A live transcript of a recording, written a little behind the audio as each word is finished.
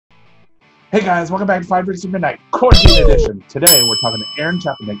Hey guys, welcome back to Five Drinks at Midnight, Quarantine Edition. Today we're talking to Aaron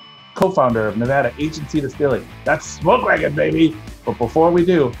Chepenik, co-founder of Nevada H&C Distilling. That's Smoke Wagon, baby! But before we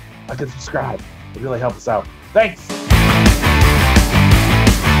do, like and subscribe. It really helps us out. Thanks!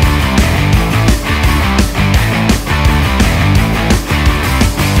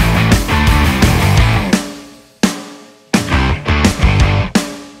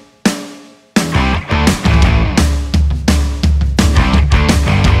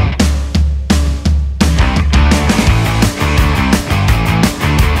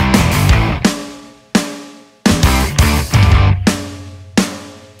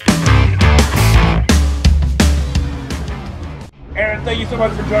 Thank you so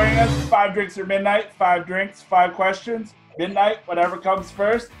much for joining us. 5 drinks or midnight, 5 drinks, 5 questions, midnight, whatever comes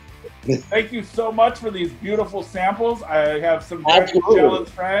first. Thank you so much for these beautiful samples. I have some very jealous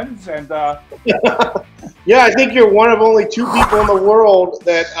friends, and yeah, I think you're one of only 2 people in the world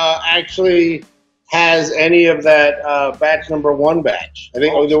that actually has any of that batch number 1 batch. I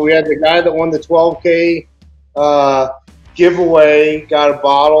think we had the guy that won the 12K giveaway, got a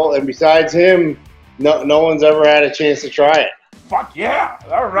bottle, and besides him, no one's ever had a chance to try it. Fuck yeah!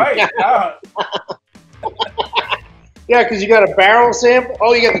 All right. Yeah, because you got a barrel sample.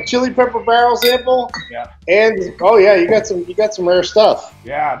 Oh, you got the chili pepper barrel sample. Yeah. And oh yeah, you got some rare stuff.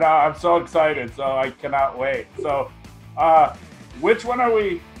 Yeah. No, I'm so excited. So I cannot wait. So, which one are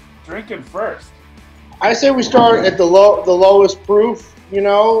we drinking first? I say we start at the lowest proof, you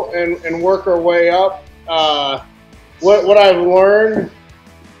know, and work our way up. What I've learned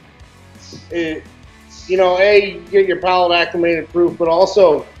is, you know, you get your palate acclimated proof, but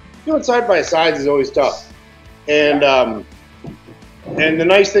also doing side by sides is always tough. And and the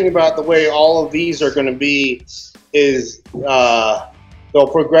nice thing about the way all of these are going to be is they'll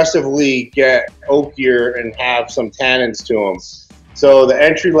progressively get oakier and have some tannins to them. So the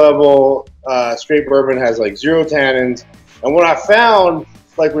entry level straight bourbon has like 0 tannins. And what I found,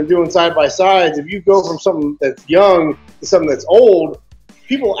 like when doing side by sides, if you go from something that's young to something that's old,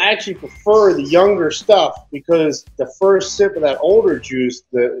 people actually prefer the younger stuff because the first sip of that older juice,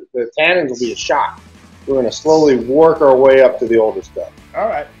 the tannins will be a shock. We're going to slowly work our way up to the older stuff. All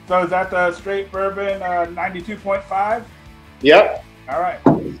right. So is that the straight bourbon 92.5? Yep. All right.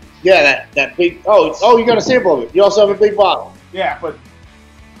 Yeah, that big. Oh, you got a sample of it. You also have a big bottle. Yeah, but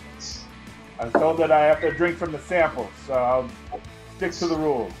I was told that I have to drink from the samples, so I'll stick to the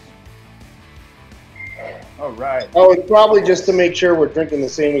rules. All right. Oh, it's probably just to make sure we're drinking the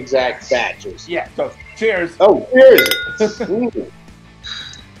same exact batches. Yeah, so cheers. Oh, cheers.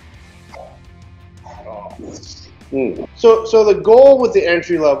 So the goal with the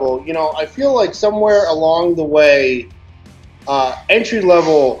entry level, you know, I feel like somewhere along the way, entry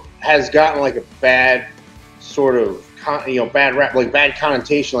level has gotten like a bad sort of, bad rap, like bad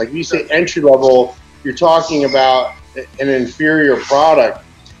connotation. Like if you say entry level, you're talking about an inferior product.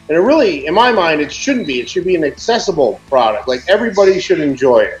 And it really, in my mind, it shouldn't be. It should be an accessible product. Like everybody should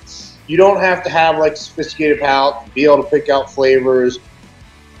enjoy it. You don't have to have like a sophisticated palate to be able to pick out flavors.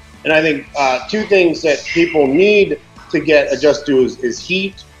 And I think 2 things that people need to get adjusted to is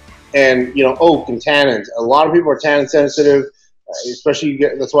heat and, you know, oak and tannins. A lot of people are tannin sensitive, especially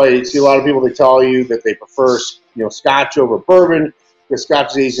that's why you see a lot of people, they tell you that they prefer, you know, Scotch over bourbon because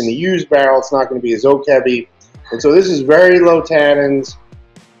Scotch is aged in the used barrel. It's not going to be as oak heavy. And so this is very low tannins.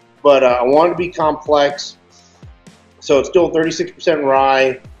 But I want it to be complex, so it's still 36%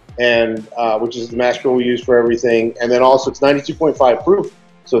 rye, and which is the mash bill we use for everything. And then also it's 92.5 proof,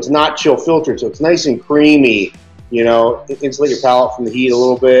 so it's not chill filtered, so it's nice and creamy. You know, insulate your palate from the heat a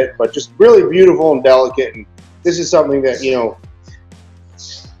little bit, but just really beautiful and delicate. And this is something that, you know,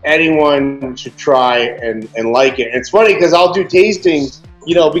 anyone should try and like it. And it's funny because I'll do tastings,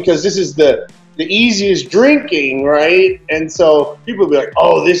 you know, because this is the easiest drinking, right? And so people will be like,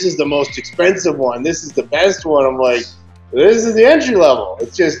 oh, this is the most expensive one. This is the best one. I'm like, this is the entry level.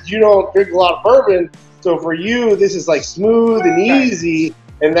 It's just, you don't drink a lot of bourbon. So for you, this is like smooth and easy.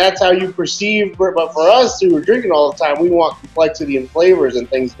 And that's how you perceive. But for us who are drinking all the time, we want complexity and flavors and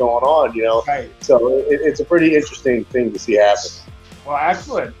things going on, you know? Right. So it's a pretty interesting thing to see happen. Well,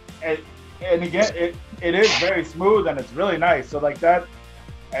 excellent. And again, it is very smooth and it's really nice. So like that,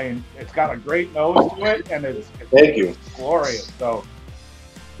 and it's got a great nose to it, and it's Thank you. Glorious. So,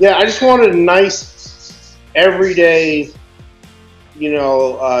 yeah, I just wanted a nice, everyday, you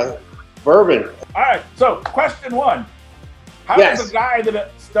know, bourbon. All right. So, question 1: how does a guy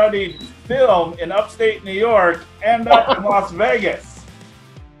that studied film in upstate New York end up in Las Vegas?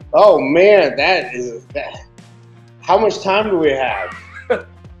 Oh man, that. How much time do we have?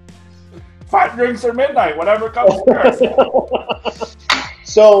 5 drinks or midnight, whatever comes first.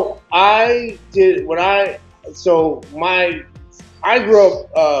 So I did when I so my I grew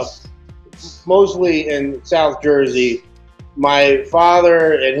up mostly in South Jersey. My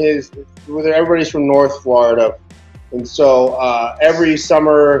father and everybody's from North Florida, and so every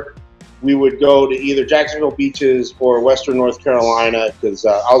summer we would go to either Jacksonville Beaches or Western North Carolina because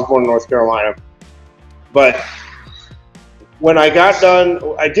I was born in North Carolina. But when I got done,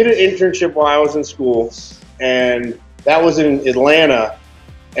 I did an internship while I was in school, and that was in Atlanta.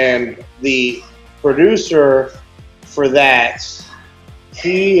 And the producer for that,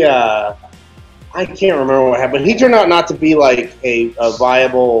 I can't remember what happened. He turned out not to be like a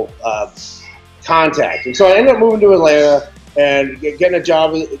viable contact. And so I ended up moving to Atlanta and getting a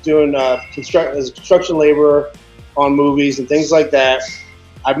job doing as a construction laborer on movies and things like that.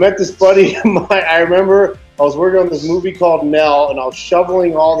 I met this buddy of mine. I remember I was working on this movie called Nell, and I was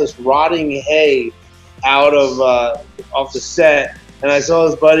shoveling all this rotting hay out of off the set. And I saw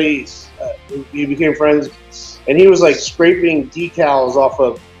this buddy, we became friends, and he was like scraping decals off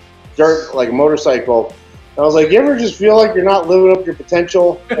of dirt like a motorcycle. And I was like, you ever just feel like you're not living up to your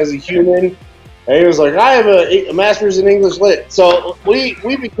potential as a human? And he was like, I have a master's in English lit. So we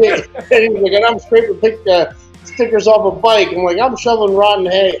became, and he was like, and I'm scraping stickers off a bike. I'm like, I'm shoveling rotten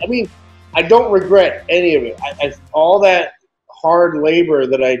hay. I mean, I don't regret any of it. All that hard labor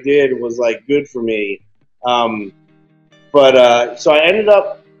that I did was like good for me. So I ended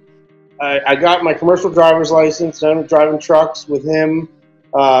up, I got my commercial driver's license. I ended up driving trucks with him.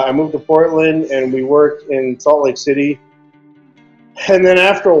 I moved to Portland, and we worked in Salt Lake City. And then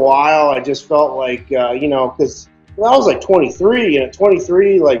after a while, I just felt like, because I was like 23, and at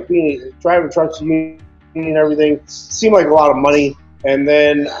 23, like driving trucks and everything seemed like a lot of money. And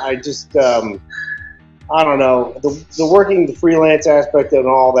then I just, I don't know, the working, the freelance aspect and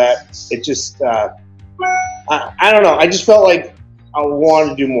all that, it just, I don't know. I just felt like I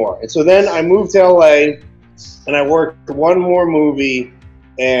wanted to do more. And so then I moved to LA, and I worked one more movie,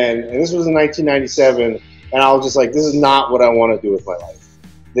 and this was in 1997, and I was just like, this is not what I want to do with my life.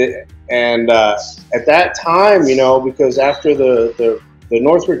 And at that time, because after the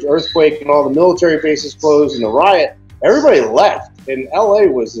Northridge earthquake and all the military bases closed and the riot, everybody left, and LA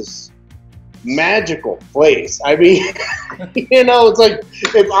was this magical place. I mean, it's like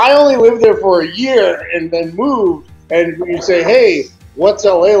if I only lived there for a year and then moved, and you say, hey, what's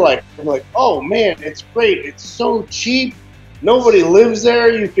LA like? I'm like, oh man, it's great. It's so cheap. Nobody lives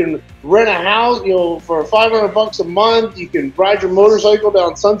there. You can rent a house, for $500 a month. You can ride your motorcycle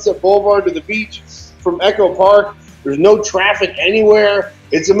down Sunset Boulevard to the beach from Echo Park. There's no traffic anywhere.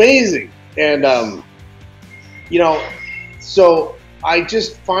 It's amazing. And, so I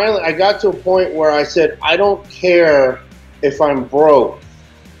just I got to a point where I said, I don't care if I'm broke.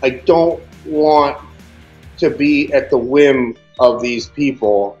 I don't want to be at the whim of these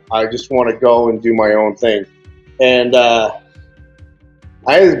people. I just want to go and do my own thing. And,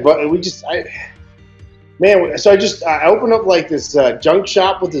 I opened up like this junk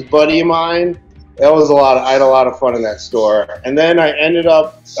shop with this buddy of mine. I had a lot of fun in that store. And then I ended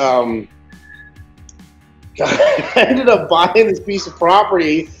up, buying this piece of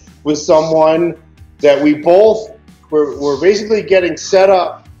property with someone that we both were basically getting set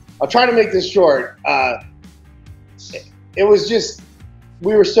up. I'll try to make this short. It was just,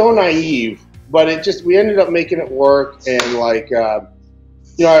 we were so naive, but we ended up making it work. And like,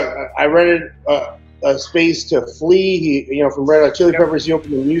 I rented a space to Flea. From Red Hot Chili Peppers, he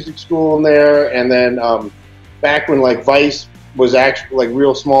opened a music school in there. And then back when like Vice was actually like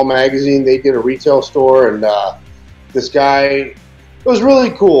real small magazine, they did a retail store. And this guy, it was really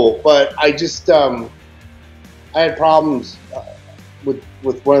cool. But I just, I had problems with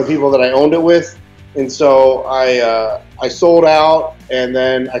one of the people that I owned it with. And so I sold out, and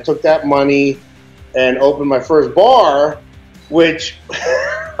then I took that money and opened my first bar, which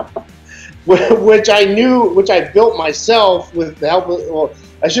I built myself with the help of, well,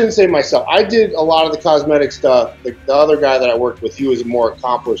 I shouldn't say myself. I did a lot of the cosmetic stuff. The other guy that I worked with, he was a more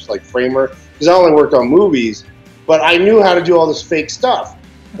accomplished like framer, because I only worked on movies, but I knew how to do all this fake stuff.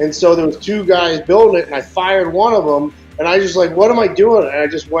 And so there was two guys building it, and I fired one of them, and I just like, what am I doing? And I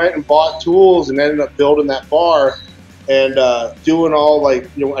just went and bought tools and ended up building that bar and doing all like,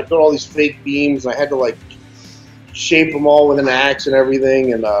 I built all these fake beams, and I had to like shape them all with an axe and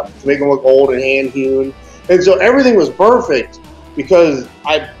everything, and to make them look old and hand hewn. And so everything was perfect because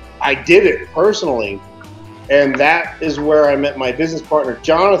I did it personally. And that is where I met my business partner,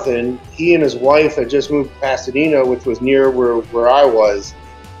 Jonathan. He and his wife had just moved to Pasadena, which was near where I was.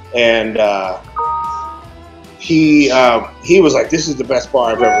 And he was like, this is the best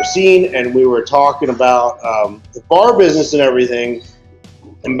bar I've ever seen. And we were talking about the bar business and everything.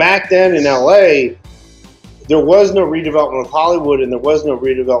 And back then in LA, there was no redevelopment of Hollywood and there was no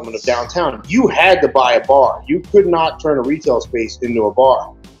redevelopment of downtown. You had to buy a bar. You could not turn a retail space into a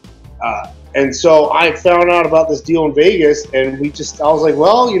bar. And so I found out about this deal in Vegas, and I was like,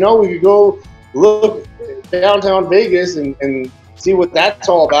 well, we could go look downtown Vegas and see what that's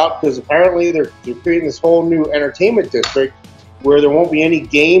all about, because apparently they're creating this whole new entertainment district where there won't be any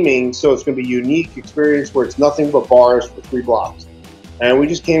gaming, so it's going to be a unique experience where it's nothing but bars for 3 blocks. And we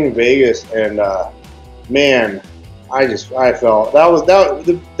just came to Vegas, and man, I felt that was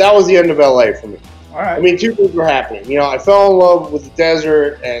the end of LA for me. All right. I mean, 2 things were happening. I fell in love with the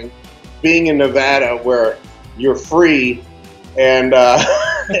desert and being in Nevada where you're free, and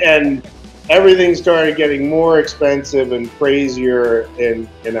and everything started getting more expensive and crazier in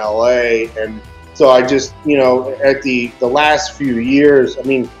LA. And so I just, at the last few years, I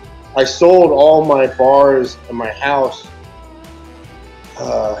mean, I sold all my bars in my house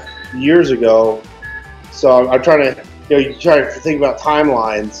years ago. So I'm trying to, you try to think about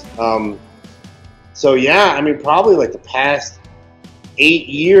timelines. So yeah, I mean, probably like the past 8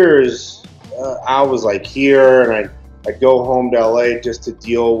 years, I was like here, and I'd go home to LA just to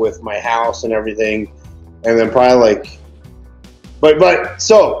deal with my house and everything. And then probably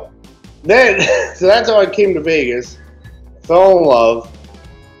so that's how I came to Vegas, fell in love.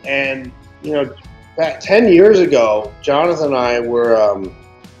 And, back 10 years ago, Jonathan and I were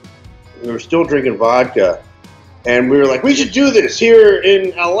still drinking vodka, and we were like, we should do this here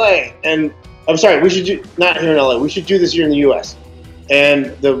in LA. And I'm sorry, not here in LA, we should do this here in the US.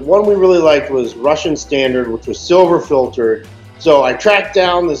 And the one we really liked was Russian Standard, which was silver filtered. So I tracked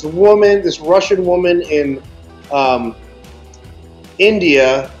down this Russian woman in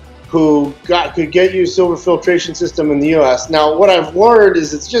India who could get you a silver filtration system in the US. Now, what I've learned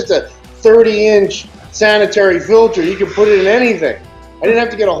is it's just a 30-inch sanitary filter. You can put it in anything. I didn't have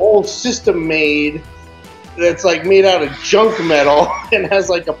to get a whole system made that's like made out of junk metal and has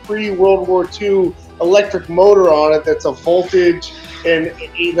like a pre-World War II electric motor on it that's a voltage and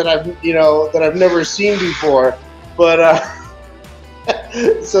that I've never seen before. But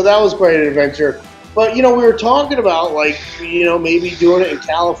so that was quite an adventure. But we were talking about maybe doing it in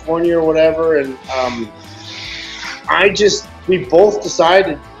California or whatever, and we both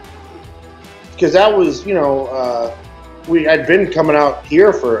decided, because that was I'd been coming out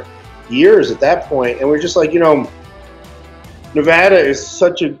here for years at that point, and we're just like, Nevada is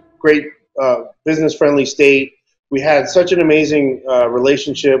such a great business-friendly state. We had such an amazing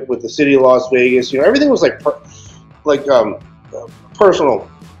relationship with the city of Las Vegas. Everything was personal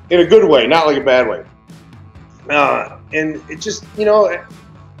in a good way, not like a bad way. And it just, there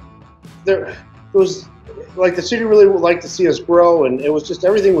was like the city really would like to see us grow, and it was just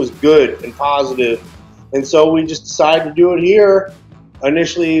everything was good and positive. And so we just decided to do it here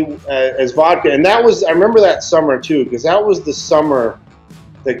initially as vodka. And that was, I remember that summer too, because that was the summer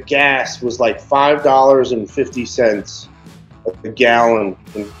that gas was like $5.50 a gallon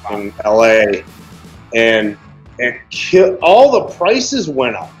in LA. And all the prices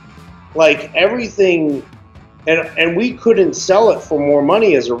went up. Like everything, and we couldn't sell it for more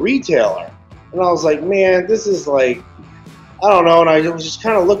money as a retailer. And I was like, man, this is like, I don't know. And I was just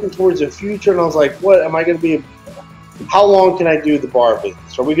kind of looking towards the future, and I was like, what am I going to be? How long can I do the bar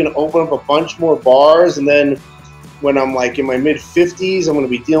business? Are we going to open up a bunch more bars? And then when I'm like in my mid-50s, I'm going to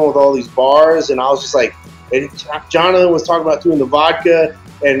be dealing with all these bars. And I was just like, Jonathan was talking about doing the vodka.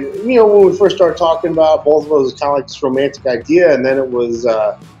 And, when we first started talking about both of us, it was kind of like this romantic idea. And then it was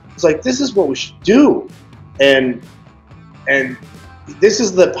like, this is what we should do. And this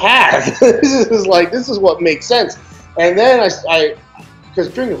is the path. This is what makes sense. And then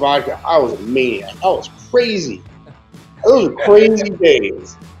because drinking vodka, I was a maniac. I was crazy. Those were crazy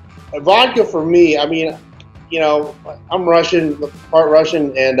days. Vodka for me, I mean, I'm Russian, part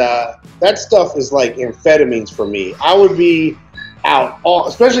Russian, and that stuff is like amphetamines for me. I would be out,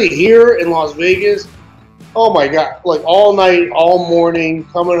 especially here in Las Vegas. Oh my God, like all night, all morning,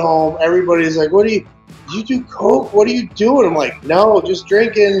 coming home. Everybody's like, did you do coke? What are you doing? I'm like, no, just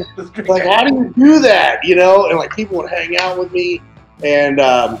drinking. Like, how do you do that? And like people would hang out with me, and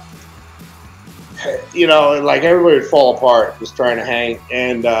and like everybody would fall apart just trying to hang.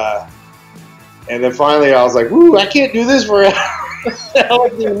 And then finally I was like, woo, I can't do this forever. I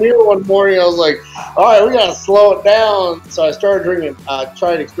looked in the mirror one morning. I was like, all right, we gotta slow it down. So I started drinking,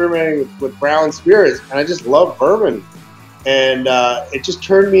 tried experimenting with brown spirits, and I just love bourbon. And it just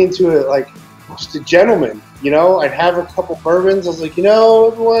turned me into just a gentleman. I'd have a couple bourbons. I was like,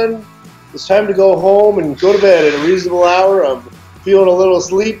 everyone, it's time to go home and go to bed at a reasonable hour. I'm feeling a little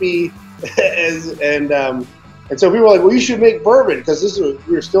sleepy, and And so people were like, well, you should make bourbon, because this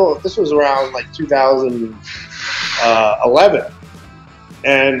was around like 2011.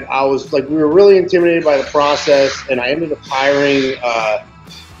 And I was like, we were really intimidated by the process, and I ended up hiring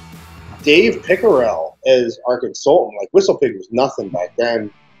Dave Pickerell as our consultant. Like, WhistlePig was nothing back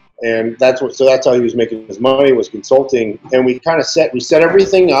then. And that's how he was making his money, was consulting. And we kind of set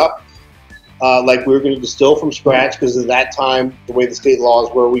everything up like we were going to distill from scratch, because at that time, the way the state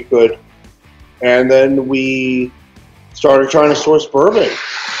laws were, we could. And then we started trying to source bourbon.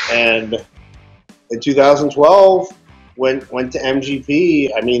 And in 2012, went to MGP.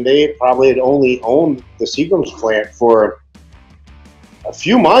 I mean, they probably had only owned the Seagram's plant for a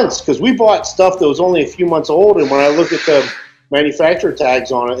few months, because we bought stuff that was only a few months old. And when I look at the manufacturer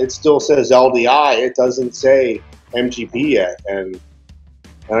tags on it, it still says LDI. It doesn't say MGP yet. And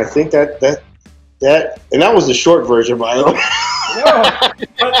I think that was the short version, by the way. No,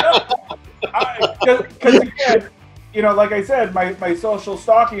 because again, you know, like I said, my social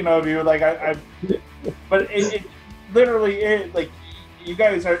stalking of you, like but it literally is like, you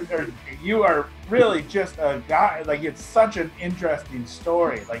guys you are really just a guy. Like, it's such an interesting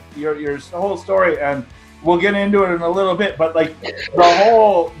story. Like your whole story, and we'll get into it in a little bit. But like the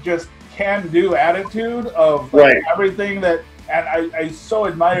whole just can-do attitude of like, right, everything that, and I so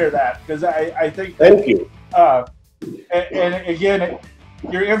admire that, because I think that, thank you. And again,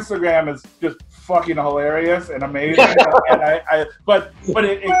 your Instagram is just fucking hilarious and amazing. And but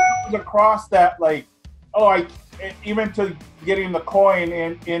it comes across that, like, even to getting the coin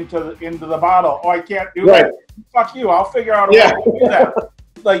into the bottle. Oh, I can't do that. Fuck you. I'll figure out a way to do that.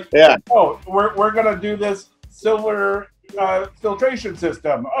 Like, oh, we're gonna do this silver filtration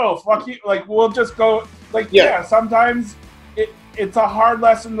system. Oh, fuck you. Like, we'll just go. Like, sometimes it's a hard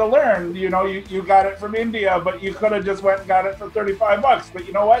lesson to learn. You know, you got it from India, but you could have just went and got it for $35. But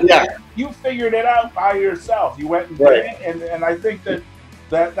you know what? Yeah. You figured it out by yourself. You went and did it, and I think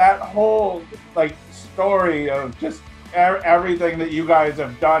that whole like story of just everything that you guys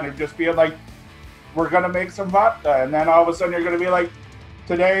have done, and just being like, we're gonna make some vodka, and then all of a sudden you're gonna be like,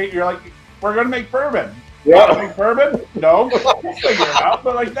 today you're like, we're gonna make bourbon. Yeah. Make bourbon? No, we'll figure it out.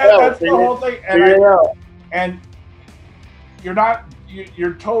 But like that's the whole thing. And you're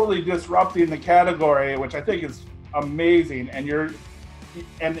totally disrupting the category, which I think is amazing. And you're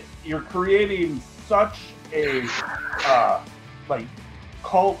creating such a like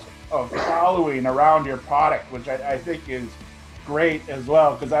cult of following around your product, which I think is great as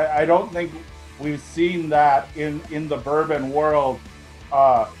well, because I don't think we've seen that in the bourbon world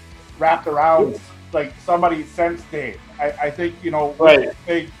wrapped around like somebody since Dave. I think, you know,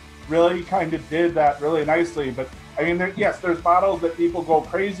 they really kind of did that really nicely. But I mean, there's bottles that people go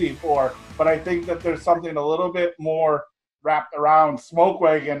crazy for, but I think that there's something a little bit more wrapped around Smoke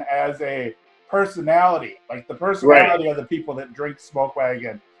Wagon as a personality, like the personality of the people that drink Smoke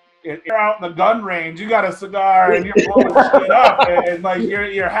Wagon. You're out in the gun range, you got a cigar, and you're blowing shit up, and like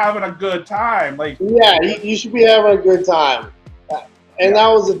you're having a good time. Like, you should be having a good time. And that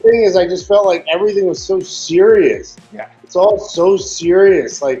was the thing, is I just felt like everything was so serious. Yeah, it's all so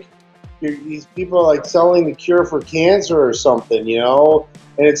serious. Like, these people are like selling the cure for cancer or something, you know.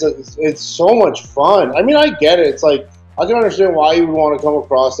 And it's so much fun. I mean, I get it. It's like, I can understand why you would want to come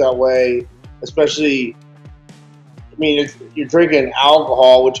across that way, especially. I mean, you're drinking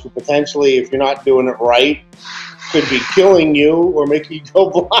alcohol, which could potentially, if you're not doing it right, could be killing you or making you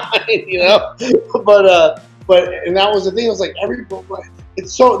go blind, you know. But and that was the thing. It was like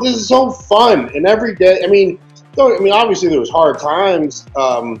this is so fun, and every day. I mean, obviously there was hard times,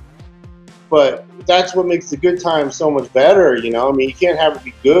 but that's what makes the good times so much better, you know. I mean, you can't have it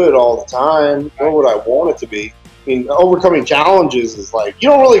be good all the time. Nor would I want it to be. I mean, overcoming challenges is like, you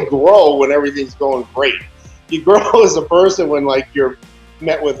don't really grow when everything's going great. You grow as a person when, like, you're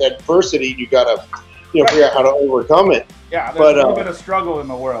met with adversity. You gotta, figure out how to overcome it. Yeah, there's a little bit of struggle in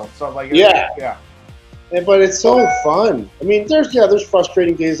the world. So like, but it's so fun. I mean, there's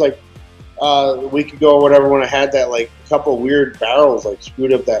frustrating days, like a week ago or whatever, when I had that like couple weird barrels like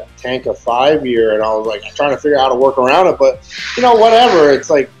screwed up that tank of 5-year, and I was like trying to figure out how to work around it. But whatever. It's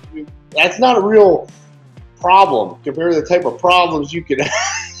like, that's not a real problem compared to the type of problems you could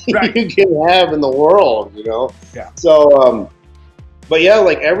you can have in the world, you know. Yeah. So, but yeah,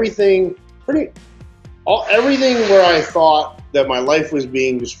 like everything where I thought that my life was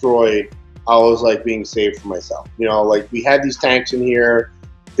being destroyed, I was like being saved for myself. You know, like we had these tanks in here,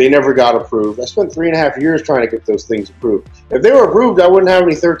 they never got approved. I spent 3.5 years trying to get those things approved. If they were approved, I wouldn't have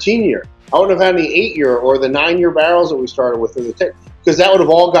any 13-year. I wouldn't have had any 8-year or the 9-year barrels that we started with in the tank, because that would have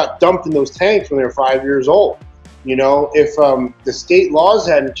all got dumped in those tanks when they were 5 years old. You know, if the state laws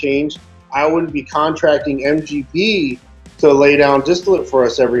hadn't changed, I wouldn't be contracting MGB to lay down distillate for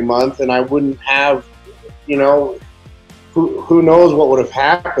us every month, and I wouldn't have, you know, who knows what would have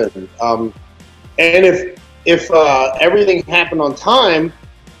happened. And if everything happened on time,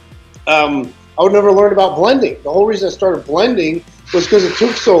 I would never learn about blending. The whole reason I started blending was because it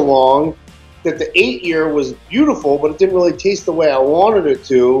took so long that the 8-year was beautiful, but it didn't really taste the way I wanted it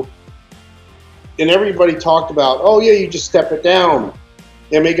to. And everybody talked about, oh yeah, you just step it down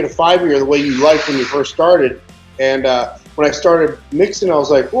and make it a 5-year the way you liked when you first started. And when I started mixing, I was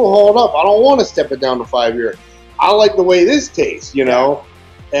like, well, hold up, I don't want to step it down to 5-year. I like the way this tastes, you know?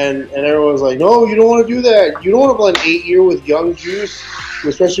 And everyone was like, no, you don't want to do that. You don't want to blend 8-year with young juice,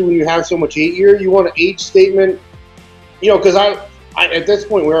 especially when you have so much 8-year. You want an age statement, you know, because I at this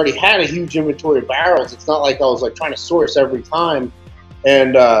point, we already had a huge inventory of barrels. It's not like I was like trying to source every time.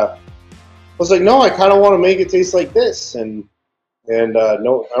 And I was like, no, I kind of want to make it taste like this. And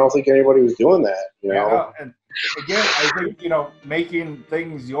no, I don't think anybody was doing that, you know? No. And again, I think, you know, making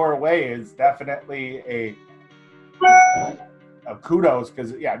things your way is definitely a kudos,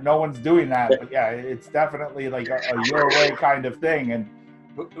 because yeah, no one's doing that. But yeah, it's definitely like a your way kind of thing. And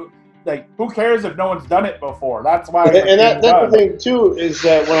like, who cares if no one's done it before? That's why. And that's the thing too, is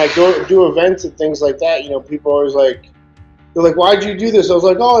that when I go do events and things like that, you know, people are always like, they're like, why'd you do this? I was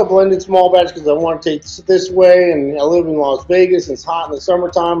like, oh, I blended small batch because I want to take this way, and I live in Las Vegas, and it's hot in the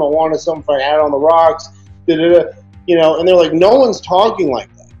summertime. I wanted something if I had on the rocks, you know. And they're like, no one's talking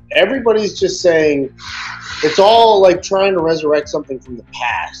like that. Everybody's just saying, it's all like trying to resurrect something from the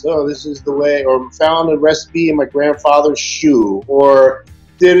past. Oh, this is the way, or found a recipe in my grandfather's shoe, or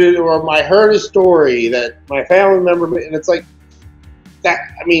did it, or I heard a story that my family member, and it's like that.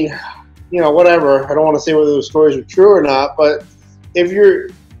 I mean, you know, whatever. I don't want to say whether those stories are true or not, but if you're,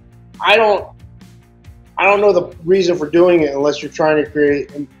 I don't know the reason for doing it unless you're trying to create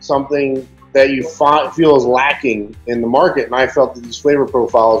something that you feel is lacking in the market. And I felt that these flavor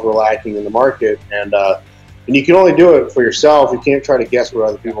profiles were lacking in the market, and you can only do it for yourself. You can't try to guess what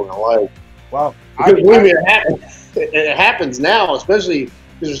other people are gonna like. Well, believe me, it happens now, especially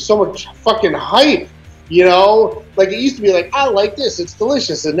because there's so much fucking hype. You know, like it used to be like, I like this, it's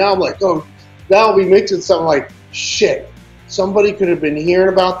delicious. And now I'm like, oh, now I'll be mixing something like, shit, somebody could have been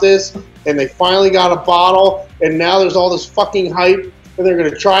hearing about this and they finally got a bottle and now there's all this fucking hype and they're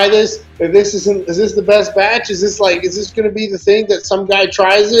going to try this. And is this the best batch? Is this going to be the thing that some guy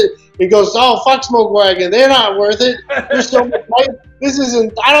tries it and goes, oh, fuck Smoke Wagon, they're not worth it. There's so much hype.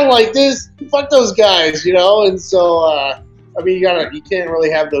 I don't like this. Fuck those guys, you know? And so, I mean, you can't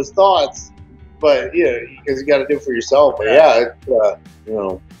really have those thoughts. But yeah, because you got to do it for yourself. But yeah, you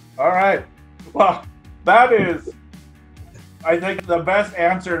know. All right. Well, that is, I think, the best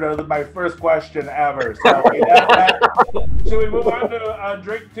answer to my first question ever. So should we move on to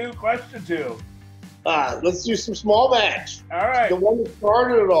drink 2, question 2? Let's do some small batch. All right. The one that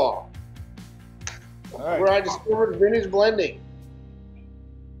started it all. All right. Where I discovered vintage blending.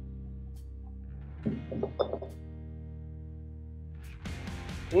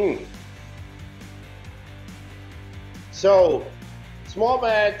 So, small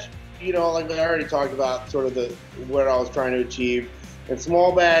batch, you know, like I already talked about, sort of what I was trying to achieve. And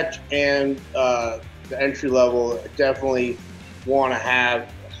small batch and the entry level, I definitely want to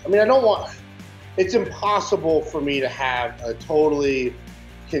have. I mean, it's impossible for me to have a totally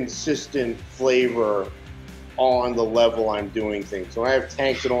consistent flavor on the level I'm doing things. So I have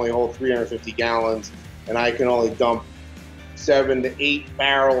tanks that only hold 350 gallons, and I can only dump 7 to 8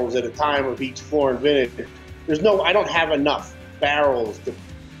 barrels at a time of each floor and vintage. I don't have enough barrels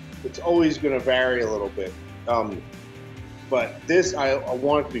it's always going to vary a little bit. But this, I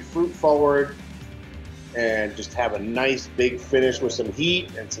want it to be fruit forward and just have a nice big finish with some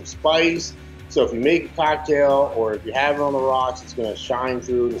heat and some spice. So if you make a cocktail or if you have it on the rocks, it's going to shine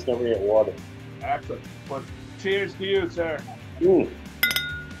through and it's never going to get water. Excellent. Well, cheers to you, sir. Woo!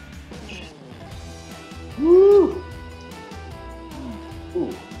 Ooh,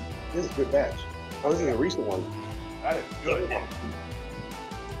 this is a good batch. Oh, this is a recent one. That is good.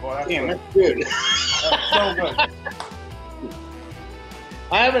 Boy, that's Damn, good. that's good. That's so good.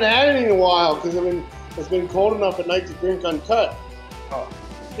 I haven't had any in a while because it's been cold enough at night to drink uncut. Oh,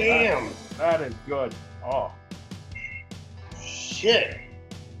 damn. That is good. Oh. Shit.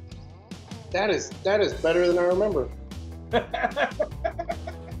 That is better than I remember.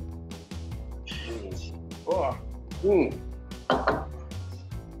 Oh.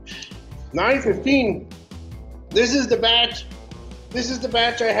 9:15. This is the batch. This is the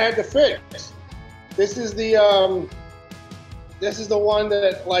batch I had to fix. This is the one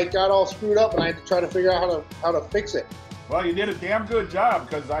that like got all screwed up, and I had to try to figure out how to fix it. Well, you did a damn good job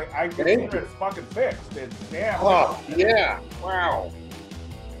because I consider it's fucking fixed. It's damn. Oh, yeah. Wow.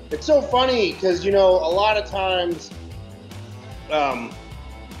 It's so funny because, you know, a lot of times I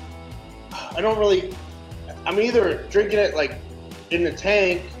don't really, I'm either drinking it like in the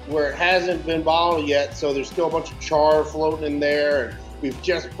tank where it hasn't been bottled yet, so there's still a bunch of char floating in there, and we've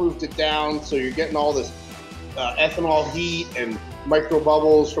just proofed it down, so you're getting all this ethanol heat and micro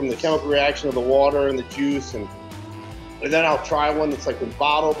bubbles from the chemical reaction of the water and the juice, and then I'll try one that's like been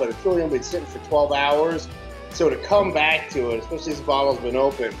bottled, but it's really only been sitting for 12 hours. So to come back to it, especially this bottle's been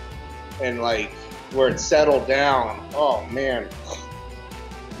open and like where it's settled down, oh man,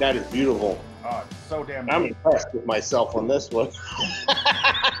 that is beautiful. Oh, it's so damn good. I'm impressed with myself on this one.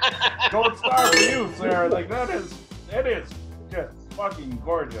 Gold star for you, sir. Like it is just fucking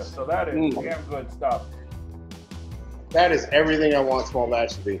gorgeous. So that is damn good stuff. That is everything I want small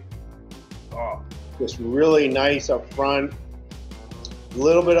batch to be. Oh. Just really nice up front. A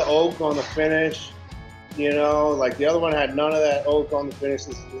little bit of oak on the finish. You know, like the other one had none of that oak on the finish.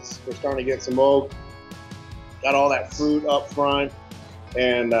 We're starting to get some oak. Got all that fruit up front.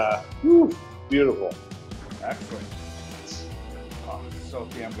 And whew, beautiful. Excellent. Oh, so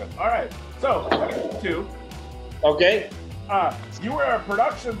damn good. All right. So, question 2. Okay. You were a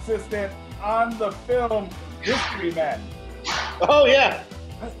production assistant on the film Mystery Men. Oh, yeah.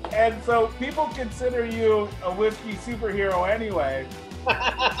 And so people consider you a whiskey superhero anyway.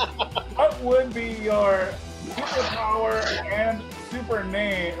 What would be your superpower and super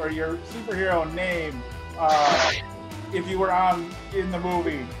name, or your superhero name, if you were in the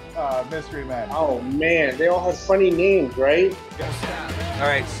movie Mystery Men? Oh man, they all have funny names, right? All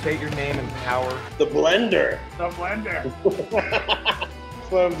right, state your name and power. The Blender. The Blender.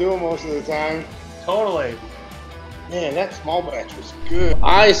 That's what I'm doing most of the time. Totally. Man, that small batch was good.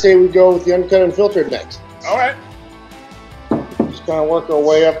 I say we go with the uncut and filtered next. All right. Just kind of work our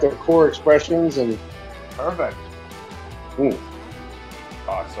way up the core expressions and. Perfect. Mm.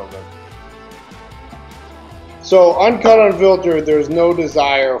 Oh, it's so good. So uncut, unfiltered, there's no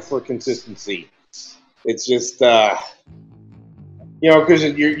desire for consistency. It's just, you know, because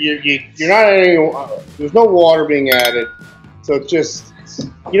you're not adding, there's no water being added. So it's just,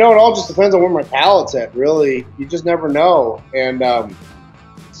 you know, it all just depends on where my palate's at, really. You just never know. And,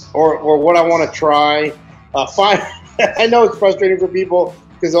 or what I want to try. I know it's frustrating for people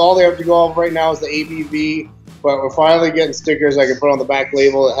because all they have to go off right now is the ABV. But we're finally getting stickers I can put on the back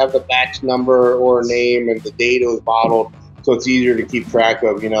label that have the batch number or name and the date it was bottled, so it's easier to keep track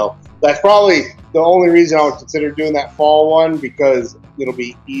of, you know. That's probably the only reason I would consider doing that fall one, because it'll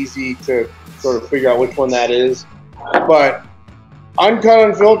be easy to sort of figure out which one that is. But Uncut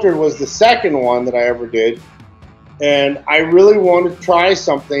Unfiltered was the second one that I ever did, and I really wanted to try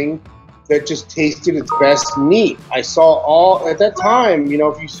something that just tasted its best neat. I saw all, at that time, you know,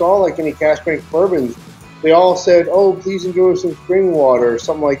 if you saw like any cask strength bourbons, they all said, oh, please enjoy some spring water or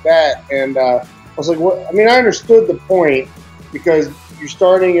something like that. And I was like, what? I mean, I understood the point because you're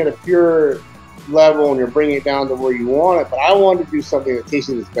starting at a pure level and you're bringing it down to where you want it. But I wanted to do something that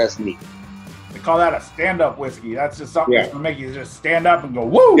tasted its best neat. They call that a stand-up whiskey. That's just something that's going to make you just stand up and go,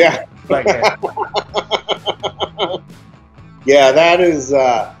 woo! Yeah. Like that. Yeah, that is...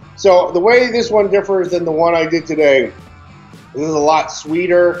 so the way this one differs than the one I did today, this is a lot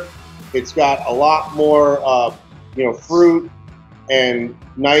sweeter. It's got a lot more, you know, fruit and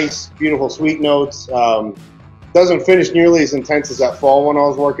nice, beautiful sweet notes. Doesn't finish nearly as intense as that fall one I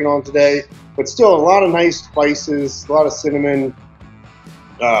was working on today, but still a lot of nice spices, a lot of cinnamon.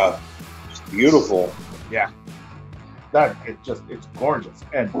 Just beautiful. Yeah. It's gorgeous.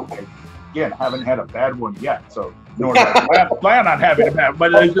 And again, haven't had a bad one yet, so nor do I plan on having a bad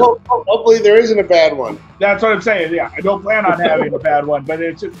one. But it's just, hopefully there isn't a bad one. That's what I'm saying. Yeah, I don't plan on having a bad one, but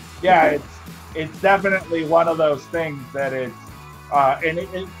it's just, yeah, it's definitely one of those things that it's, and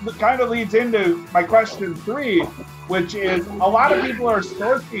it kind of leads into my question 3, which is a lot of people are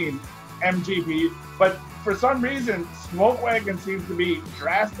sourcing MGP, but for some reason, Smoke Wagon seems to be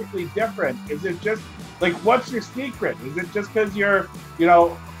drastically different. Is it just, like, what's your secret? Is it just because you're, you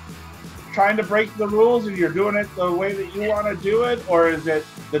know, trying to break the rules and you're doing it the way that you want to do it, or is it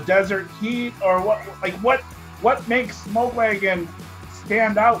the desert heat, or what makes Smoke Wagon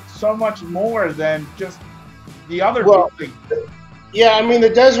stand out so much more than just the other things? Yeah, I mean, the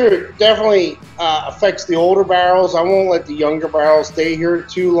desert definitely affects the older barrels. I won't let the younger barrels stay here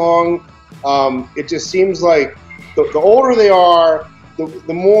too long. It just seems like the older they are,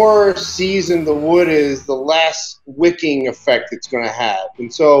 the more seasoned the wood is, the less wicking effect it's going to have.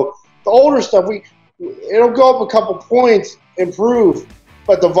 And so the older stuff, it'll go up a couple points, improve,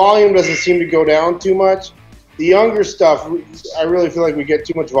 but the volume doesn't seem to go down too much. the younger stuff, I really feel like we get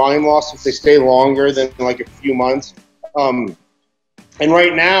too much volume loss if they stay longer than like a few months. And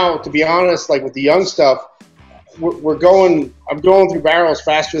right now, to be honest, like with the young stuff, I'm going through barrels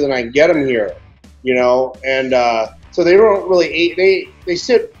faster than I can get them here, you know, and so they don't really they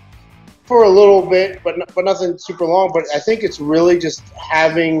sit for a little bit, but nothing super long. But I think it's really just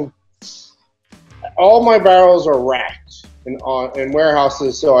having all my barrels are racked in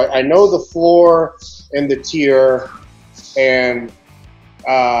warehouses, so I know the floor and the tier, and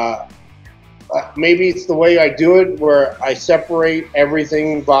maybe it's the way I do it, where I separate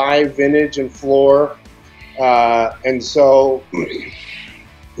everything by vintage and floor, and so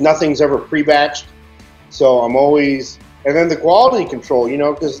nothing's ever pre-batched. So I'm always, and then the quality control, you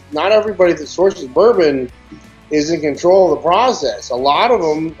know, because not everybody that sources bourbon is in control of the process. A lot of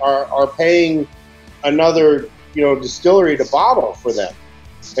them are paying another, you know, distillery to bottle for them.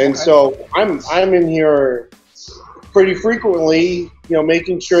 And so I'm in here pretty frequently, you know,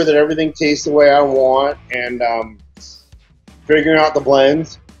 making sure that everything tastes the way I want, and figuring out the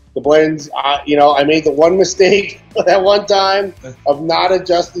blends. The blends, you know, I made the one mistake that one time of not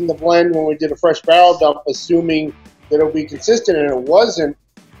adjusting the blend when we did a fresh barrel dump, assuming that it would be consistent, and it wasn't.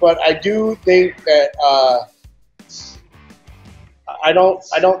 But I do think that I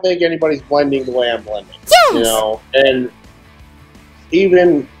don't think anybody's blending the way I'm blending. Yes! You know, and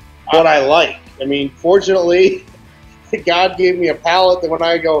even what I like. I mean, fortunately, God gave me a palate that when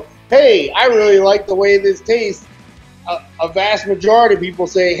I go, hey, I really like the way this tastes, a vast majority of people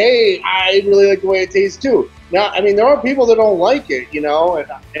say, hey, I really like the way it tastes too. Now, I mean, there are people that don't like it, you know,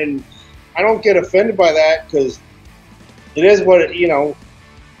 and I don't get offended by that, because it is what it, you know,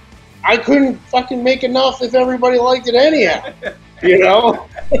 I couldn't fucking make enough if everybody liked it anyhow, you know?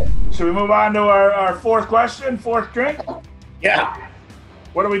 Should we move on to our fourth question, fourth drink? Yeah.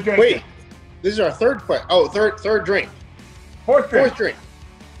 What are we drinking? Wait, this is our third question. Oh, third drink. Fourth drink. Fourth drink.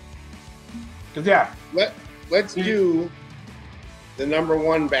 Because, yeah. Let's do the number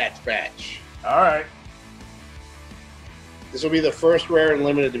one batch. All right. This will be the first rare and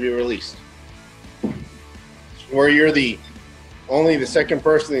limited to be released. Where you're only the second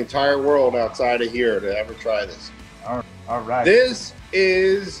person in the entire world outside of here to ever try this. All right. This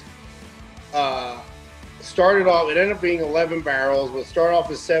is started off, it ended up being 11 barrels, but it started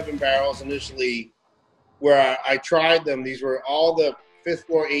off as 7 barrels initially, where I tried them. These were all the 5th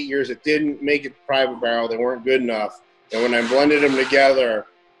floor 8 years that didn't make it private barrel. They weren't good enough. And when I blended them together,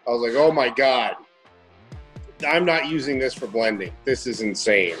 I was like, oh my God, I'm not using this for blending. This is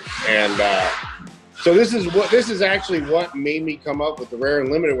insane. And so this is actually what made me come up with the rare and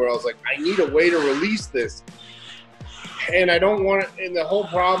limited, where I was like, I need a way to release this. And I don't want it, and the whole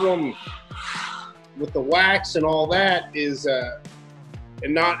problem with the wax and all that is,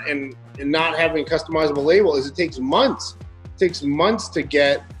 and not having customizable label, is it takes months. It takes months to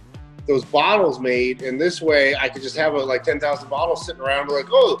get those bottles made, and this way I could just have like 10,000 bottles sitting around, and be like,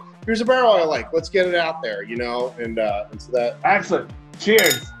 oh, here's a barrel I like, let's get it out there, you know, and so that. Excellent.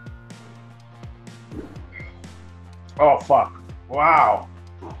 Cheers. Oh fuck! Wow.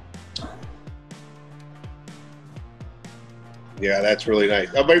 Yeah, that's really nice.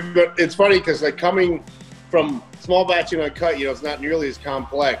 But it's funny because, like, coming from small batch and uncut, you know, it's not nearly as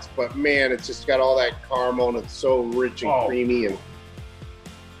complex, but man, it's just got all that caramel, and it's so rich and creamy. And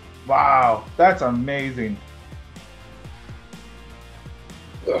wow, that's amazing.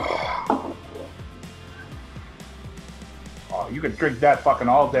 Ugh. Oh, you could drink that fucking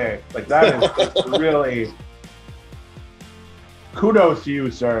all day. Like, that is really kudos to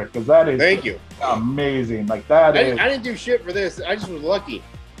you, sir, because that is thank you. Amazing. Like, that is. I didn't do shit for this. I just was lucky.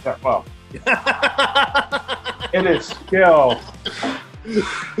 Yeah, well, it is skill.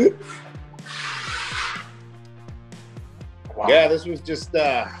 Wow. Yeah, this was just.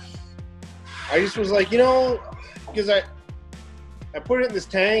 I just was like, you know, because I put it in this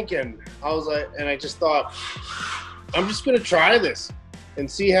tank, and I was like, and I just thought, I'm just gonna try this and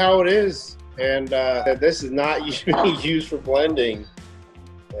see how it is. And this is not usually used for blending,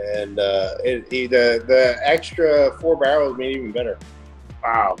 and the extra 4 barrels made it even better.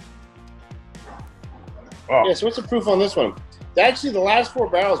 Wow. Oh. Yeah, so what's the proof on this one? Actually, the last 4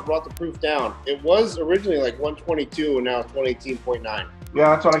 barrels brought the proof down. It was originally like 122, and now it's 118.9. Yeah,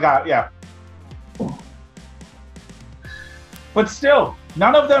 that's what I got, yeah. But still,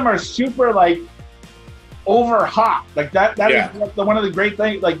 none of them are super, like, over hot. Like, that is one of the great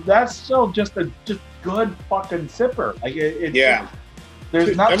things. Like, that's still just good fucking sipper. Like, yeah.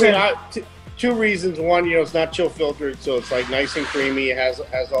 There's nothing. I mean, 2 reasons. One, you know, it's not chill filtered, so it's like nice and creamy. It has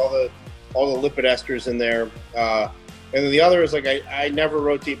all the lipid esters in there. And then the other is, like, I never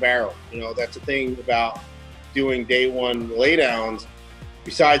rotate barrel. You know, that's the thing about doing day one laydowns,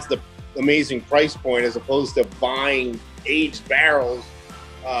 besides the amazing price point, as opposed to buying aged barrels,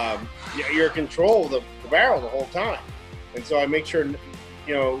 you're in control of the barrel the whole time. And so I make sure,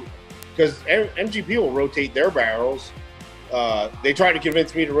 you know, because MGP will rotate their barrels. They tried to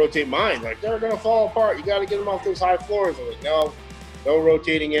convince me to rotate mine. Like, they're going to fall apart. You got to get them off those high floors. I'm like, no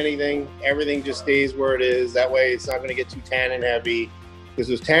rotating anything. Everything just stays where it is. That way it's not going to get too tannin heavy, because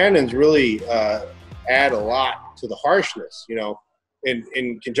those tannins really add a lot to the harshness, you know,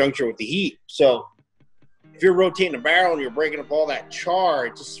 in conjunction with the heat. So if you're rotating a barrel and you're breaking up all that char,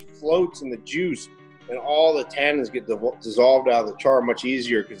 it just floats in the juice, and all the tannins get dissolved out of the char much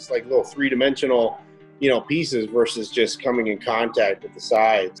easier, because it's like little three-dimensional, you know, pieces versus just coming in contact with the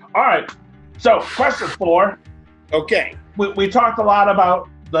sides. All right. So question 4. Okay. We talked a lot about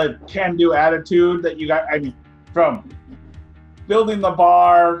the can-do attitude that you got. I mean, from building the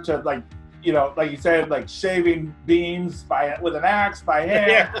bar to, like, you know, like you said, like shaving beans with an axe by hand,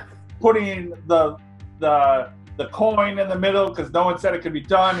 Yeah. putting the coin in the middle because no one said it could be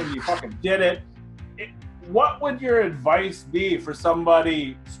done, and you fucking did it. What would your advice be for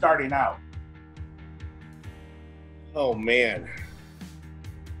somebody starting out? Oh, man.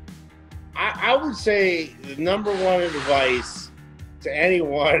 I would say the number one advice to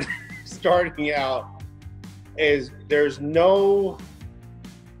anyone starting out is there's no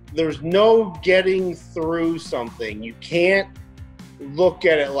getting through something. You can't look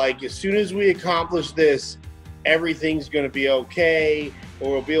at it like, as soon as we accomplish this, everything's going to be okay,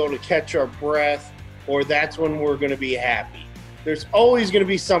 or we'll be able to catch our breath, or that's when we're going to be happy. There's always going to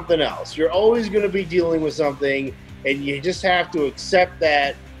be something else. You're always going to be dealing with something, and you just have to accept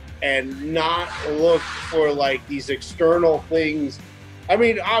that and not look for like these external things. I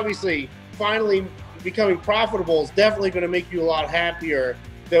mean, obviously, finally becoming profitable is definitely going to make you a lot happier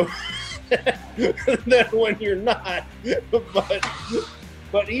than when you're not.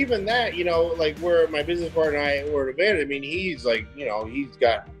 But even that, you know, like where my business partner and I were at a band, I mean, he's like, you know, he's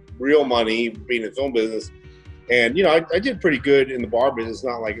got real money being in his own business. And, you know, I did pretty good in the bar business.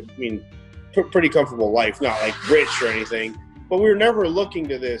 Not like, I mean, pretty comfortable life, not like rich or anything. But we were never looking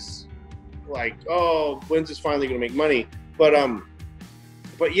to this like, oh, when's this finally going to make money? But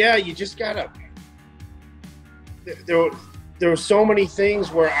yeah, you just gotta. There were so many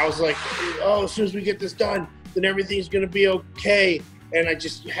things where I was like, oh, as soon as we get this done, then everything's going to be okay. And I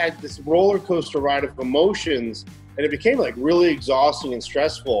just had this roller coaster ride of emotions, and it became like really exhausting and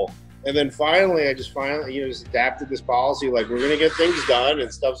stressful. And then finally, I just adapted this policy, like, we're going to get things done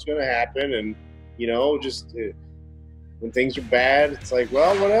and stuff's going to happen. And, you know, just when things are bad, it's like,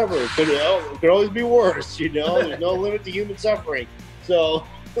 well, whatever. It could always be worse, you know? There's no limit to human suffering. So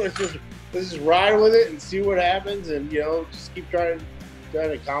let's just ride with it and see what happens, and, you know, just keep trying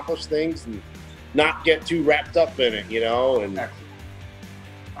to accomplish things and not get too wrapped up in it, you know? And Excellent.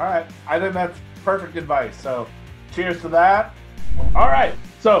 All right. I think that's perfect advice. So cheers to that. All right.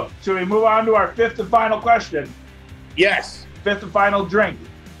 So should we move on to our 5th and final question? yes, 5th and final drink.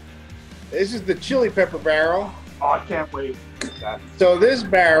 this is the chili pepper barrel. Oh, I can't wait. So this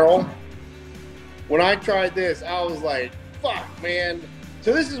barrel, when I tried this, I was like, fuck, man.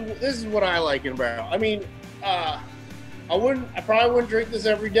 So this is what I like in a barrel. I mean, I probably wouldn't drink this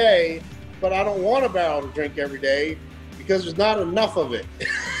every day, but I don't want a barrel to drink every day because there's not enough of it.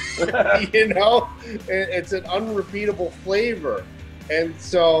 You know, it's an unrepeatable flavor. And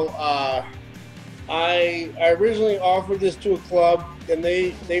so I originally offered this to a club, and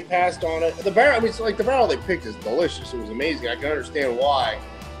they passed on it. The barrel, I mean, it's like the barrel they picked is delicious. It was amazing. I can understand why.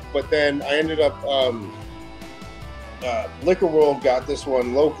 But then I ended up, Liquor World got this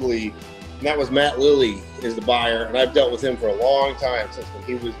one locally, and that was Matt Lilly is the buyer, and I've dealt with him for a long time since when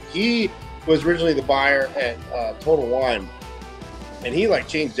he was originally the buyer at Total Wine, and he like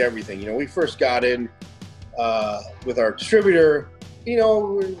changed everything. You know, we first got in with our distributor, you know,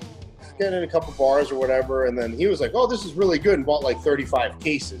 we're getting in a couple bars or whatever, and then he was like, oh, this is really good, and bought like 35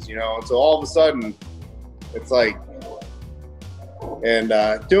 cases, you know, and so all of a sudden it's like, and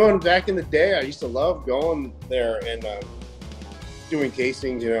doing back in the day, I used to love going there and doing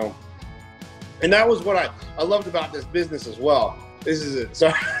tastings, you know, and that was what I loved about this business as well. This is it.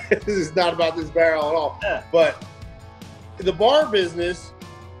 Sorry, this is not about this barrel at all. But the bar business,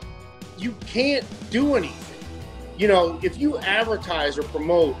 you can't do anything. You know, if you advertise or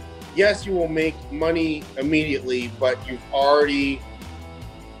promote, yes, you will make money immediately, but you're already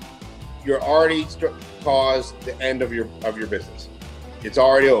caused the end of your business. It's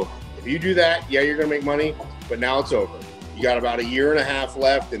already over. If you do that, yeah, you're gonna make money, but now it's over. You got about a year and a half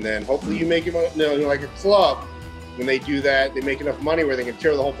left, and then hopefully you make it, you know, like a club. when they do that, they make enough money where they can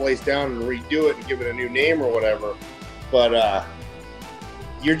tear the whole place down and redo it and give it a new name or whatever. But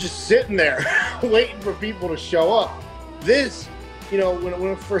you're just sitting there waiting for people to show up. This, you know, when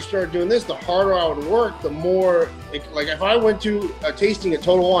I first started doing this, the harder I would work, the more, like if I went to a tasting at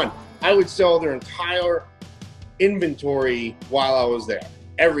Total One, I would sell their entire inventory while I was there,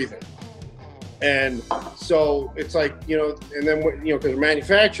 everything. And so it's like, you know, and then, you know, because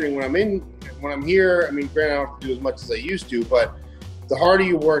manufacturing, when I'm here, I mean, granted, I don't have to do as much as I used to, but the harder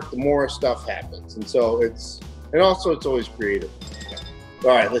you work, the more stuff happens. And so it's always creative. All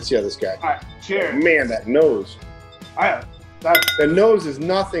right, let's see how this guy. All right, cheers. Oh, man, that nose. The nose is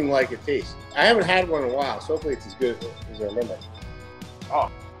nothing like it tastes. I haven't had one in a while, so hopefully it's as good as I remember.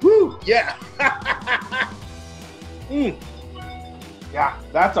 Oh. Woo! Yeah! Yeah,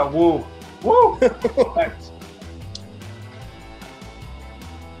 that's a woo. Woo!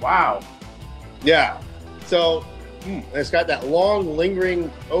 Wow. Yeah. So, it's got that long,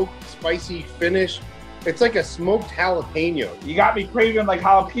 lingering oak, spicy finish. It's like a smoked jalapeno. You got me craving like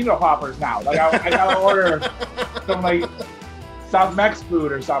jalapeno poppers now. Like I gotta order some like South Mex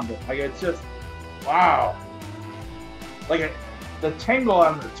food or something. Like it's just, wow. Like the tingle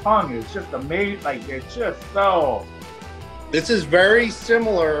on the tongue is just amazing. Like it's just so. This is very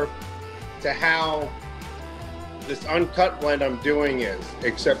similar to how this uncut blend I'm doing is,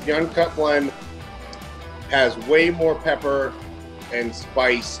 except the uncut blend has way more pepper and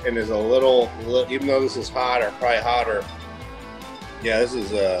spice and is a little, even though this is hotter, probably hotter. Yeah, this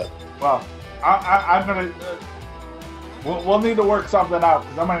is well, I'm gonna we'll need to work something out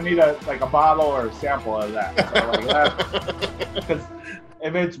because I'm gonna need a bottle or a sample of that. So like that, because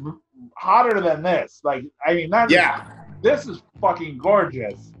if it's hotter than this, like I mean that's, yeah, this is fucking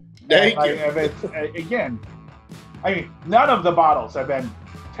gorgeous. Thank you. If it's again, I mean none of the bottles have been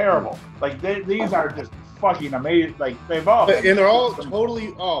terrible. Like these are just fucking amazing. Like they've all been, and they're all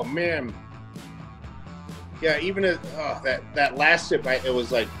totally, oh man, yeah, even that last sip, it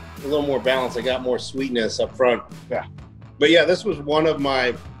was like a little more balanced. I got more sweetness up front. Yeah, but yeah, this was one of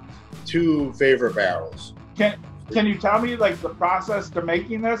my 2 favorite barrels. Can you tell me like the process to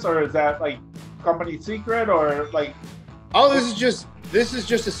making this, or is that like company secret, or like? Oh, this is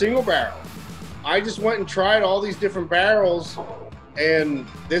just a single barrel. I just went and tried all these different barrels, and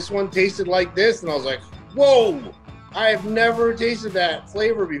this one tasted like this, and I was like, whoa, I have never tasted that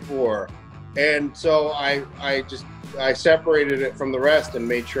flavor before. And so I separated it from the rest and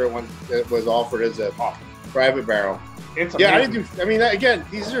made sure it was offered as a private barrel. It's yeah, amazing. I mean, again,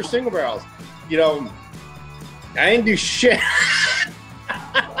 these are single barrels. You know, I didn't do shit.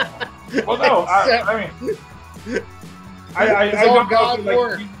 Well, no, I mean, I don't know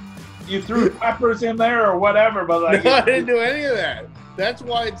if you threw peppers in there or whatever, but like no, I didn't do any of that. That's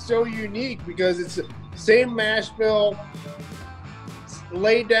why it's so unique, because it's the same mash bill,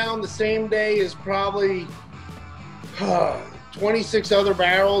 laid down the same day as probably 26 other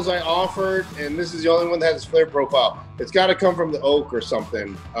barrels I offered, and this is the only one that has this flavor profile. It's got to come from the oak or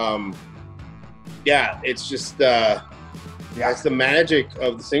something. Yeah, it's just that's the magic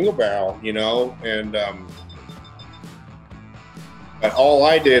of the single barrel, you know. And but all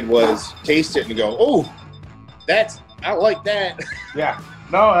I did was taste it and go, oh, I like that. Yeah.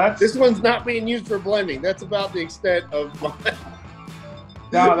 No, this one's not being used for blending. That's about the extent of my.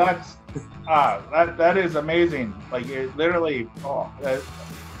 No, that is amazing. Like it literally,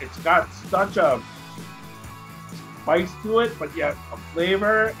 it's got such a spice to it, but yet a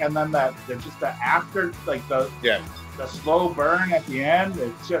flavor, and then just the after, like the slow burn at the end.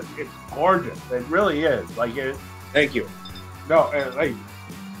 It's gorgeous. It really is. Like it. Thank you. No, like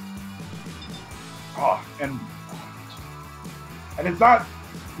and it's not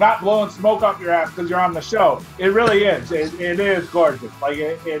blowing smoke up your ass because you're on the show. It really is. It is gorgeous. Like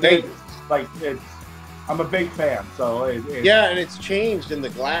it is. Like I'm a big fan. So yeah, and it's changed in the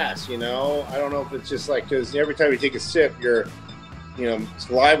glass. You know, I don't know if it's just like because every time you take a sip,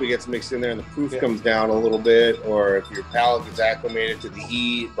 saliva gets mixed in there and the proof comes down a little bit, or if your palate gets acclimated to the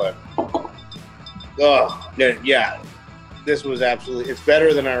heat. But yeah, this was absolutely. It's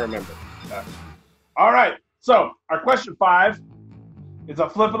better than I remember. All right. So our question 5. It's a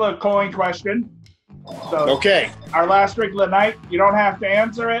flip of the coin question. So okay. Our last drink of the night, you don't have to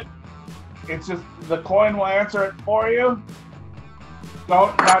answer it. It's just the coin will answer it for you.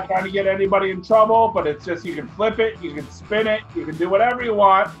 Not trying to get anybody in trouble, but it's just you can flip it, you can spin it, you can do whatever you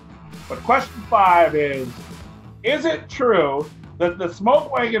want. But question 5 is it true that the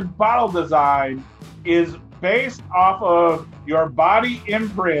Smoke Wagon bottle design is based off of your body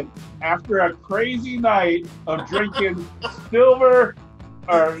imprint after a crazy night of drinking silver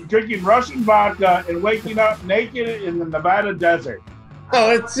or drinking Russian vodka and waking up naked in the Nevada desert? Oh,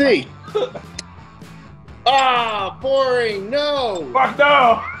 let's see. Ah, boring. No. Fuck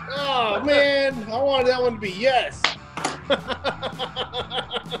no. Oh man, I wanted that one to be yes.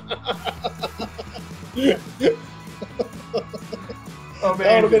 Oh,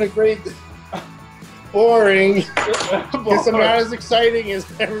 that would have been a great. Boring. Guess I'm not as exciting as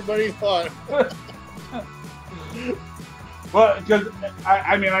everybody thought. Well, because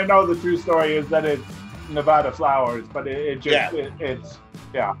I mean, I know the true story is that it's Nevada flowers, but it's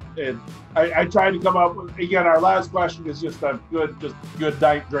I tried to come up with, again, our last question is just a good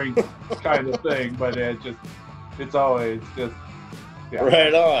night drink kind of thing, but it's always just, yeah.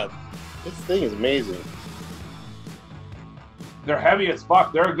 Right on. This thing is amazing. They're heavy as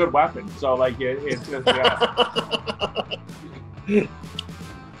fuck. They're a good weapon. So like it's just, yeah.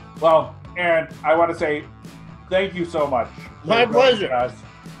 Well, Aaron, I want to say thank you so much. My pleasure. Us.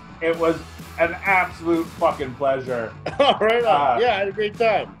 It was an absolute fucking pleasure. Right on. Yeah, I had a great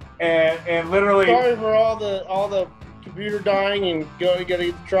time. And literally, sorry for all the computer dying and gotta get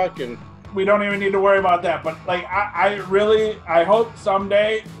the truck, and we don't even need to worry about that. But like, I hope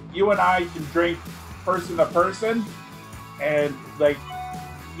someday you and I can drink person to person, and like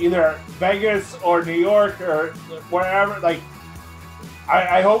either Vegas or New York or wherever. Like,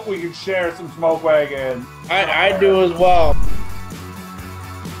 I hope we can share some Smoke Wagon. I do as well.